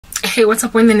hey, what's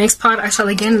up? When the next part, I shall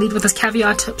again lead with this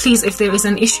caveat. Please, if there is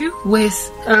an issue with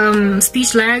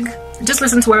speech lag, just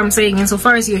listen to what I'm saying.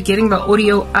 Insofar as you're getting the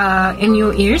audio in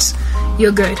your ears,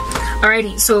 you're good.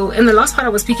 Alrighty, so in the last part I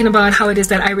was speaking about how it is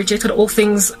that I rejected all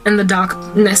things in the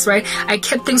darkness, right? I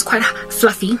kept things quite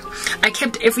fluffy. I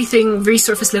kept everything very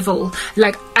surface level.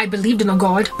 Like, I believed in a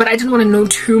God, but I didn't want to know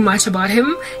too much about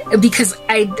him because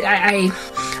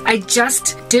I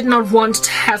just did not want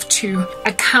to have to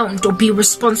account or be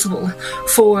responsible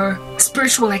for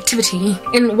spiritual activity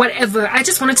in whatever. I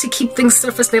just wanted to keep things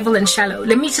surface level and shallow.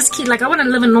 Let me just keep, like, I want to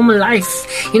live a normal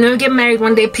life, you know, get married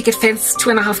one day, picket fence,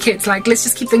 2.5 kids. Like, let's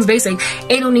just keep things basic.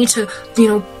 Ain't no need to, you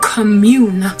know,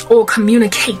 commune or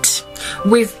communicate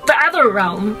with the other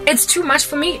realm. It's too much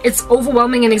for me. It's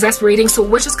overwhelming and exasperating. So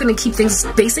we're just gonna keep things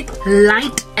basic,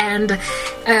 light, and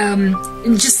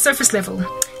just surface level.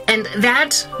 And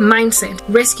that mindset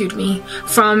rescued me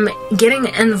from getting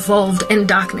involved in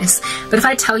darkness. But if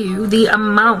I tell you the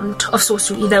amount of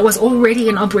sorcery that was already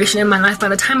in operation in my life by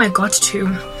the time I got to,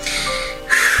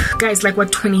 guys, like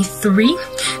what, 23,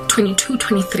 22,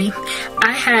 23.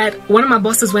 I had one of my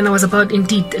bosses when I was about,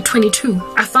 indeed, 22.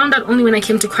 I found out only when I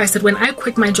came to Christ that when I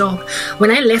quit my job,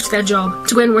 when I left that job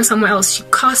to go and work somewhere else, she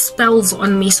cast spells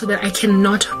on me so that I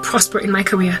cannot prosper in my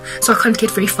career. So I can't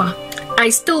get very far. I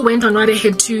still went on right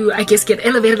ahead to, I guess, get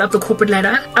elevated up the corporate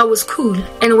ladder. I was cool.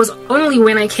 And it was only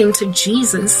when I came to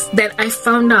Jesus that I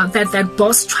found out that that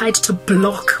boss tried to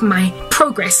block my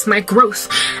progress, my growth.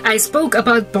 I spoke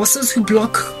about bosses who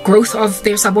block growth of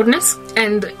their subordinates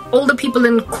and all the people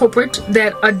in corporate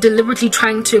that are deliberately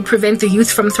trying to prevent the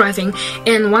youth from thriving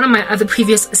in one of my other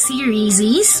previous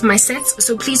series, my sets.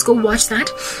 So please go watch that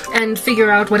and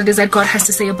figure out what it is that God has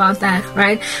to say about that,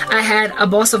 right? I had a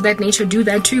boss of that nature do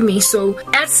that to me. So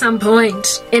at some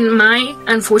point in my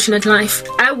unfortunate life,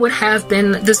 I would have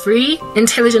been this very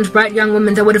intelligent, bright young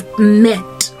woman that would have met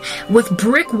with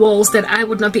brick walls that I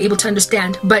would not be able to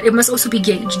understand. But it must also be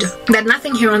gauged that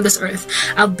nothing here on this earth,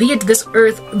 albeit this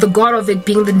earth, the god of it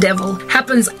being the devil,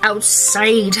 happens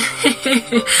outside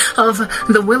of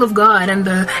the will of God and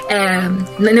the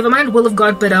never mind will of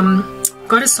God, but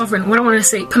God is sovereign. What I want to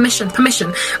say, permission.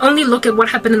 Only look at what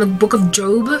happened in the book of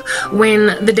Job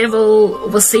when the devil,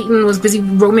 well, Satan was busy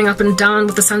roaming up and down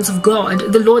with the sons of God.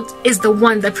 The Lord is the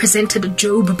one that presented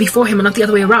Job before him and not the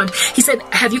other way around. He said,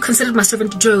 have you considered my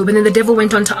servant Job? And then the devil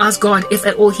went on to ask God if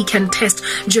at all he can test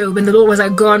Job. And the Lord was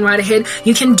like, go on right ahead.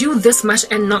 You can do this much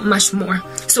and not much more.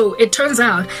 So it turns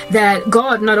out that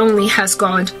God not only has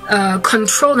got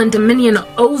control and dominion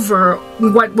over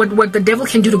what the devil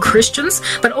can do to Christians,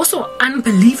 but also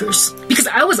unbelievers. Because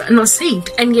I was not saved,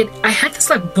 and yet I had this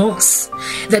like boss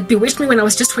that bewitched me when I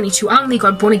was just 22. I only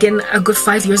got born again a good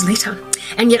 5 years later,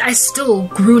 and yet I still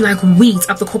grew like weeds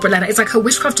up the corporate ladder. It's like her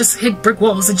witchcraft just hit brick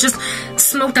walls. It just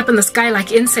smoked up in the sky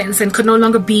like incense and could no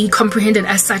longer be comprehended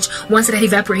as such once it had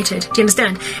evaporated. Do you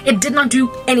understand? It did not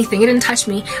do anything. It didn't touch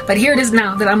me. But here it is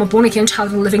now that I'm a born again child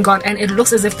of the living God, and it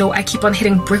looks as if though I keep on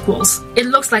hitting brick walls. It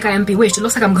looks like I am bewitched. It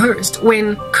looks like I'm cursed,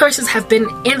 when curses have been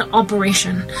in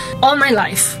operation all my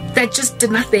life that just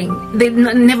did nothing. They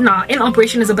never know. In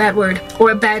operation is a bad word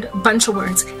or a bad bunch of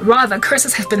words. Rather,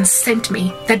 curses have been sent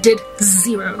me that did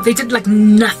zero. They did like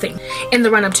nothing in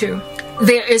the run-up to.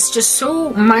 There is just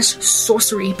so much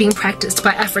sorcery being practiced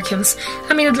by Africans.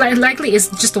 I mean, it likely is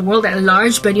just the world at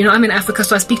large, but you know, I'm in Africa,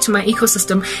 so I speak to my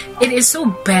ecosystem. It is so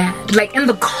bad, like in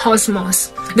the cosmos,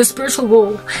 the spiritual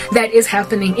war that is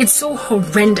happening. It's so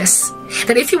horrendous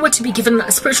that if you were to be given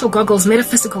spiritual goggles,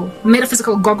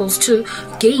 metaphysical goggles to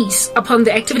gaze upon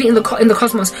the activity in the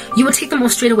cosmos, you would take them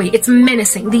off straight away. It's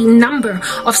menacing. The number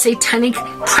of satanic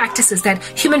practices that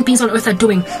human beings on earth are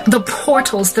doing, the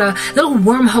portals, the little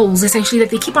wormholes essentially that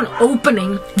they keep on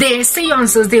opening, their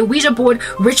seances, their Ouija board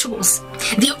rituals.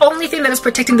 The only thing that is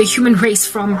protecting the human race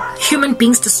from human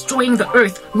beings destroying the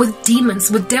earth with demons,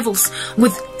 with devils,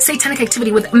 with satanic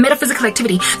activity, with metaphysical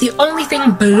activity, the only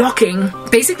thing blocking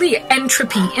basically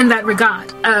entropy in that regard,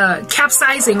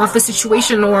 capsizing of the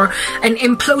situation or an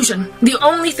implosion, the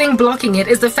only thing blocking it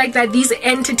is the fact that these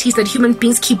entities that human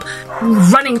beings keep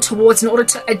running towards in order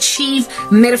to achieve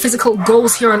metaphysical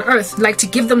goals here on earth, like to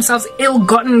give themselves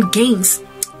ill-gotten gains,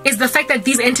 is the fact that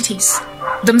these entities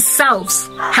themselves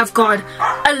have got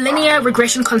a linear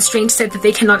regression constraint set that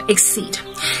they cannot exceed.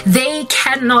 They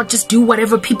cannot just do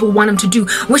whatever people want them to do,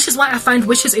 which is why I find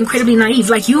witches incredibly naive.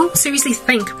 Like, you seriously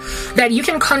think that you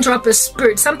can conjure up a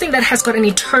spirit, something that has got an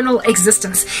eternal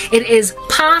existence. It is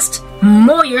past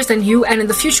more years than you, and in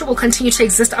the future will continue to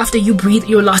exist after you breathe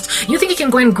your last. You think you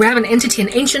can go and grab an entity, an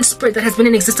ancient spirit that has been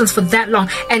in existence for that long,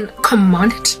 and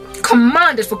command it?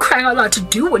 commanded, for crying out loud, to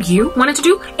do what you wanted to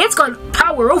do. It's got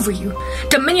power over you,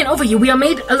 dominion over you. We are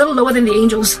made a little lower than the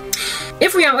angels.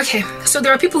 If we are, okay, so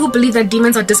there are people who believe that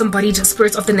demons are disembodied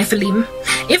spirits of the Nephilim.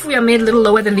 If we are made a little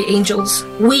lower than the angels,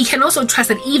 we can also trust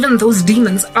that even those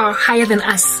demons are higher than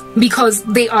us, because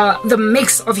they are the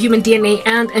mix of human DNA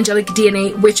and angelic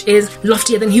DNA, which is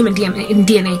loftier than human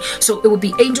DNA. So it would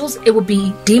be angels, it would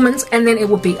be demons, and then it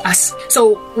would be us.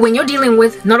 So when you're dealing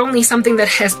with not only something that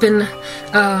has been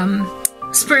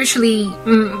spiritually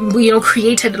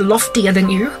created loftier than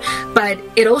you, but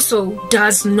it also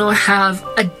does not have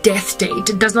a death date.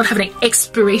 It does not have an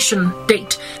expiration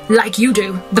date like you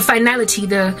do. The finality,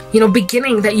 the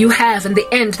beginning that you have and the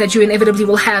end that you inevitably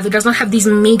will have, it does not have these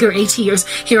meager 80 years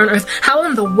here on earth. How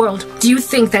in the world do you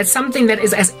think that something that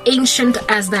is as ancient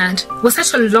as that, with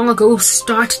such a long ago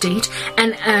start date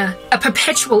and a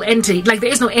perpetual end date, like there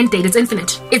is no end date, it's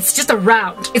infinite, it's just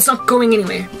around, it's not going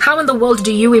anywhere? How in the world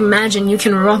do you imagine you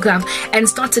can rock up and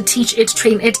start to teach it,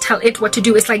 train it, tell it what to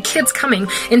do? It's like kids coming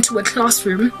into a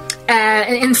classroom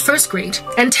in first grade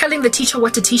and telling the teacher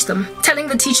what to teach them. Telling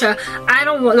the teacher, I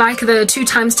don't like the 2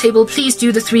 times table, please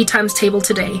do the 3 times table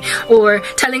today. Or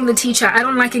telling the teacher, I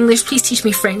don't like English, please teach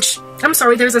me French. I'm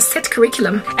sorry, there's a set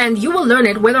curriculum and you will learn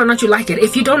it whether or not you like it.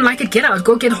 If you don't like it, get out,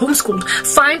 go get homeschooled.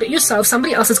 Find yourself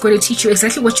somebody else is going to teach you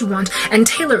exactly what you want and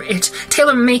tailor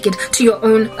make it to your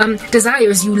own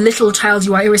desires. You little child,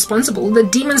 you are irresponsible. The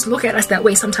demons look at us that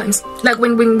way sometimes. Like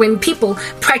when people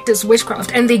practice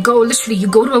witchcraft and they go, literally, you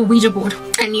go to a Ouija board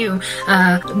and you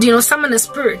summon a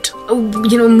spirit,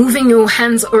 moving your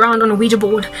hands around on a Ouija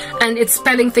board and it's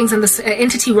spelling things and the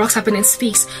entity rocks up and it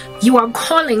speaks. You are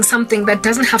calling something that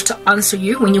doesn't have to answer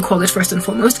you when you call it first and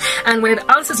foremost, and when it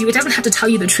answers you, it doesn't have to tell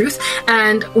you the truth,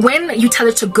 and when you tell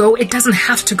it to go, it doesn't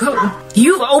have to go.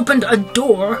 You've opened a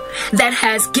door that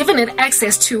has given it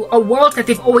access to a world that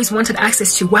they've always wanted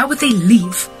access to. Why would they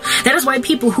leave? That is why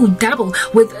people who dabble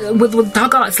with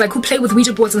dark arts, like who play with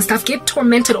Ouija boards and stuff, get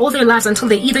tormented all their lives until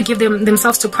they either give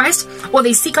themselves to Christ or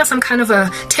they seek out some kind of a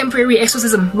temporary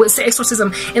exorcism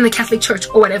in the Catholic Church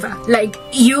or whatever. Like,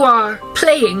 you are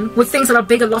playing with things that are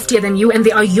bigger, loftier than you, and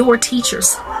they are your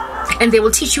teachers. And they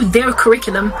will teach you their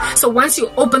curriculum. So once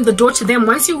you open the door to them,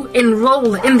 once you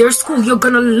enroll in their school, you're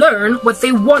gonna learn what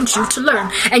they want you to learn.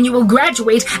 And you will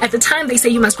graduate at the time they say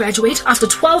you must graduate, after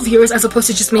 12 years as opposed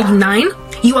to just maybe 9.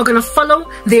 You are gonna follow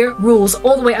their rules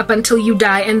all the way up until you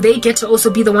die, and they get to also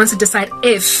be the ones to decide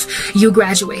if you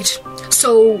graduate.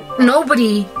 So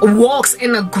nobody walks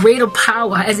in a greater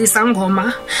power as a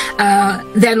sangoma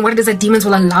than what it is that demons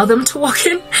will allow them to walk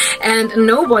in. And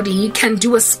nobody can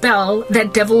do a spell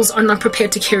that devils are not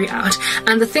prepared to carry out.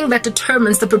 And the thing that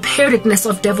determines the preparedness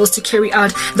of devils to carry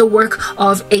out the work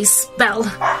of a spell,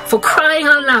 for crying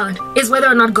out loud, is whether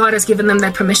or not God has given them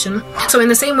that permission. So in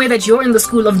the same way that you're in the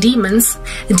school of demons,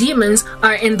 demons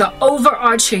are in the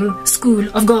overarching school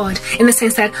of God, in the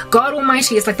sense that God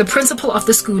Almighty is like the principal of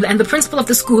the school, and the principal of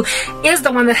the school is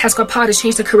the one that has got power to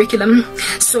change the curriculum.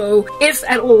 So if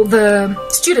at all the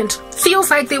student feels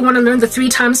like they want to learn the 3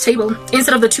 times table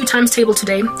instead of the 2 times table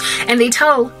today, and they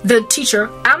tell the teacher,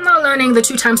 I'm not learning the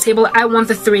 2 times table, I want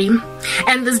the 3,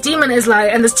 and this demon is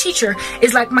like, and this teacher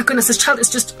is like, my goodness, this child is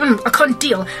just I can't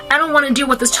deal, I don't want to do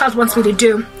what this child wants me to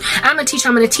do. I'm a teacher,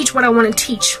 I'm going to teach what I want to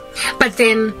teach. But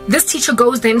then this teacher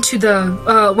goes then to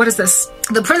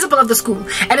the principal of the school,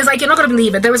 and is like, you're not going to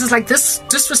believe it, there was this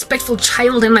disrespectful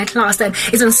child in my class that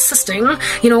is insisting,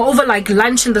 over like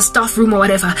lunch in the staff room or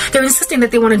whatever, they're insisting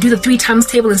that they want to do the 3 times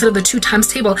table instead of the 2 times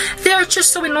table. They're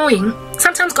just so annoying.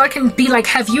 Sometimes God can be like,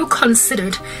 have you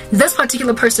considered this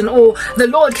particular person? Or the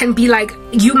Lord can be like,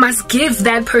 you must give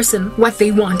that person what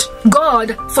they want.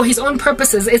 God, for his own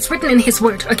purposes, it's written in his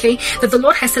word, okay, that the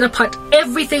Lord has set apart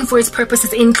everything for his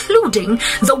purposes, including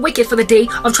the wicked for the day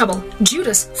of trouble.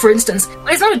 Judas, for instance,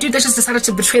 is not a dude that just decided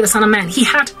to betray the Son of Man. He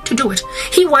had to do it.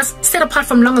 He was set apart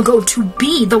from long ago to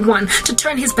be the one to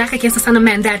turn his back against the Son of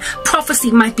Man, that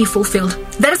prophecy might be fulfilled.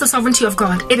 That is the sovereignty of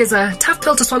God. It is a tough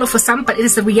pill to swallow for some, but it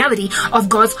is the reality of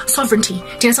God's sovereignty. Do you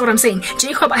understand what I'm saying?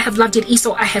 Jacob I have loved, yet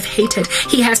Esau I have hated.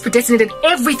 He has predestinated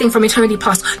everything from eternity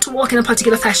past to walk in a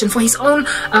particular fashion for his own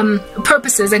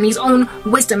purposes and his own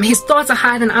wisdom. His thoughts are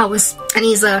higher than ours, and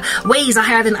his ways are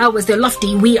higher than ours. They're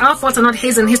lofty. Our thoughts are not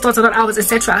his, and his thoughts are not ours,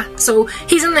 etc. So So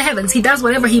he's in the heavens, he does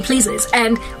whatever he pleases,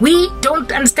 and we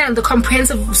don't understand the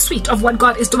comprehensive suite of what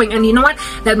God is doing. And you know what?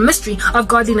 That mystery of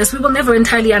godliness, we will never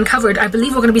entirely uncover it. I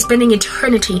believe we're going to be spending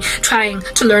eternity trying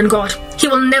to learn God. He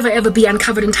will never ever be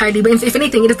uncovered entirely. But if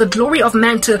anything, it is the glory of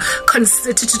man to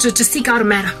seek out a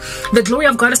matter. The glory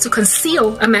of God is to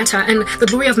conceal a matter, and the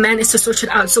glory of man is to search it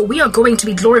out. So we are going to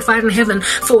be glorified in heaven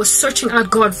for searching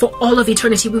out God for all of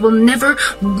eternity. We will never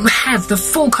have the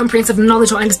full comprehensive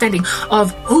knowledge or understanding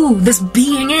of who this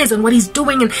being is and what he's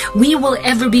doing, and we will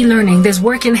ever be learning. There's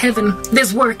work in heaven.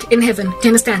 There's work in heaven. Do you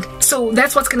understand? So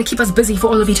that's what's going to keep us busy for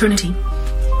all of eternity.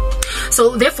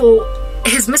 So therefore,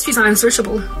 his mysteries are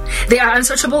unsearchable. They are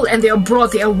unsearchable, and they are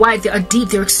broad, they are wide, they are deep,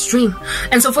 they're extreme.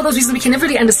 And so for those reasons, we can never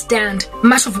really understand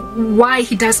much of why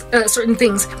he does certain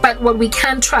things. But what we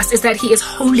can trust is that he is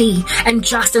holy and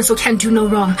just, and so can do no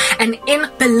wrong. And in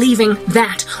believing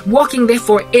that, walking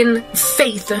therefore in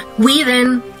faith, we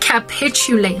then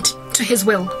capitulate to his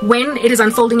will when it is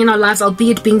unfolding in our lives,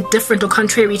 albeit being different or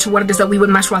contrary to what it is that we would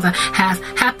much rather have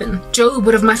happen. Job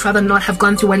would have much rather not have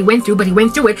gone through what he went through, but he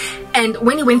went through it, and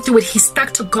when he went through it, he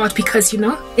stuck to God because, you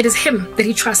know, it is him that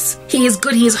he trusts. He is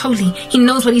good, he is holy, he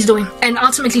knows what he's doing. And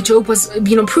ultimately Job was,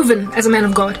 proven as a man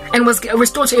of God and was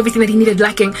restored to everything that he needed,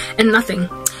 lacking and nothing.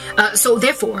 So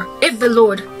therefore, if the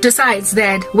Lord decides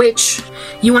that which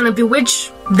you want to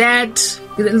bewitch that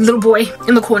little boy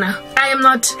in the corner, I am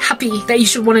not happy that you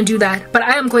should want to do that, but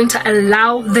I am going to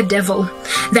allow the devil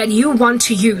that you want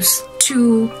to use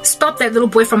to stop that little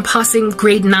boy from passing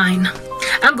grade 9.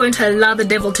 I'm going to allow the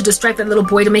devil to distract that little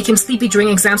boy, to make him sleepy during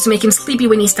exams, to make him sleepy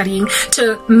when he's studying,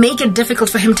 to make it difficult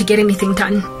for him to get anything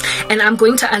done. And I'm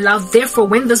going to allow, therefore,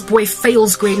 when this boy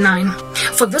fails grade 9,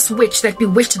 for this witch that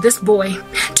bewitched this boy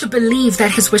to believe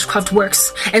that his witchcraft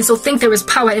works, and so think there is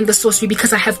power in the sorcery,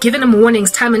 because I have given him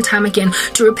warnings time and time again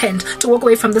to repent, to walk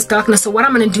away from this darkness. So what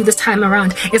I'm going to do this time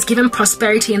around is give him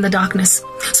prosperity in the darkness,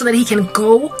 so that he can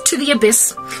go to the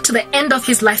abyss, to the end of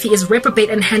his life. He is reprobate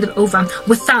and handed over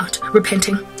without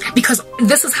repenting, because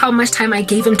this is how much time I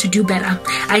gave him to do better.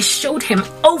 I showed him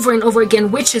over and over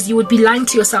again, witches, you would be lying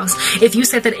to yourselves if you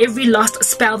said that every last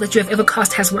spell that you have ever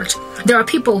cast has worked. There are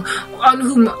people on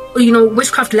whom,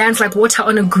 witchcraft lands like water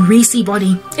on a greasy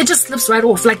body. It just slips right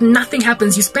off, like nothing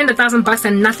happens. You spend $1,000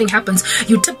 and nothing happens.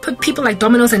 You put people like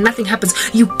dominoes and nothing happens.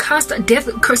 You cast death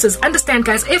curses. Understand,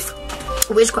 guys, if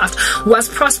witchcraft was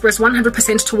prosperous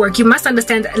 100% to work, you must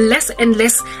understand less and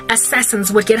less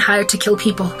assassins would get hired to kill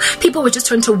people. People would just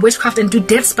turn to witchcraft and do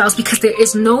death spells, because there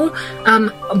is no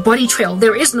body trail,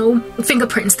 there is no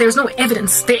fingerprints, there's no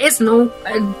evidence, there is no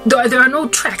there are no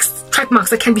track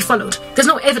marks that can be followed. There's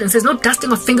no evidence, there's no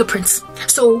dusting of fingerprints.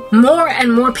 So more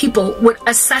and more people would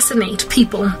assassinate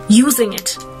people using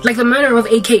it. Like the murder of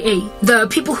AKA, the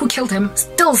people who killed him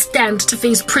still stand to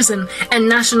face prison and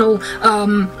national,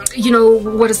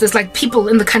 like people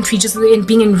in the country just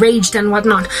being enraged and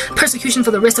whatnot. Persecution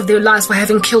for the rest of their lives for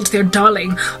having killed their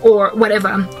darling or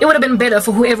whatever. It would have been better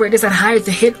for whoever it is that hired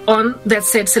the hit on that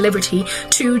said celebrity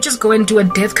to just go and do a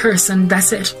death curse, and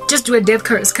that's it. Just do a death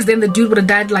curse, because then the dude would have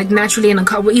died like naturally in a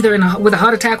car, either with a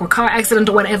heart attack or car accident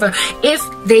or whatever. If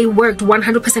they worked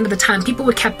 100% of the time, people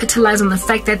would capitalize on the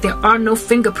fact that there are no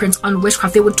fingerprints on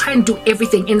witchcraft. They would try and do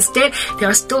everything. Instead, there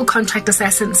are still contract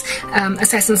assassins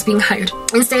being hired.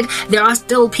 Instead, there are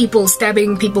still people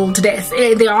stabbing people to death.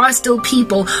 There are still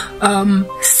people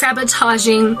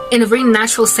sabotaging in a very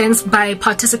natural sense by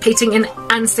participating in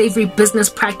unsavory business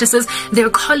practices their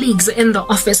colleagues in the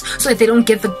office so that they don't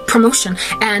get the promotion.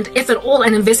 And if at all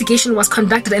an investigation was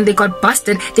conducted and they got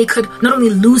busted, they could not only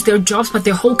lose their jobs, but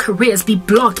their whole careers, be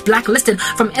blocked, blacklisted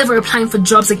from ever applying for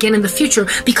jobs again in the future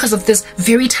because of this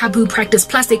very taboo practice.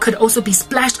 Plus, they could also be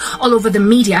splashed all over the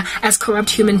media as corrupt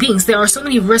human beings. There are so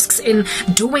many risks in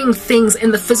doing things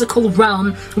in the physical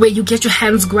realm where you get your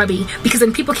hands grubby, because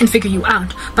then people can figure you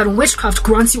out. But witchcraft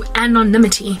grants you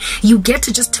anonymity. You get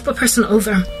to just tip a person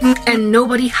over and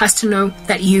nobody has to know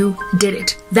that you did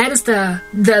it. That is the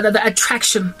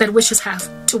attraction that witches have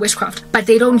to witchcraft. But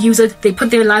they don't use it. They put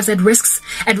their lives at risk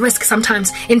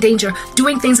sometimes, in danger,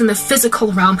 doing things in the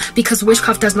physical realm, because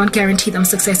witchcraft does not guarantee them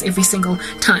success every single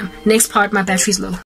time. Next part, my battery's low.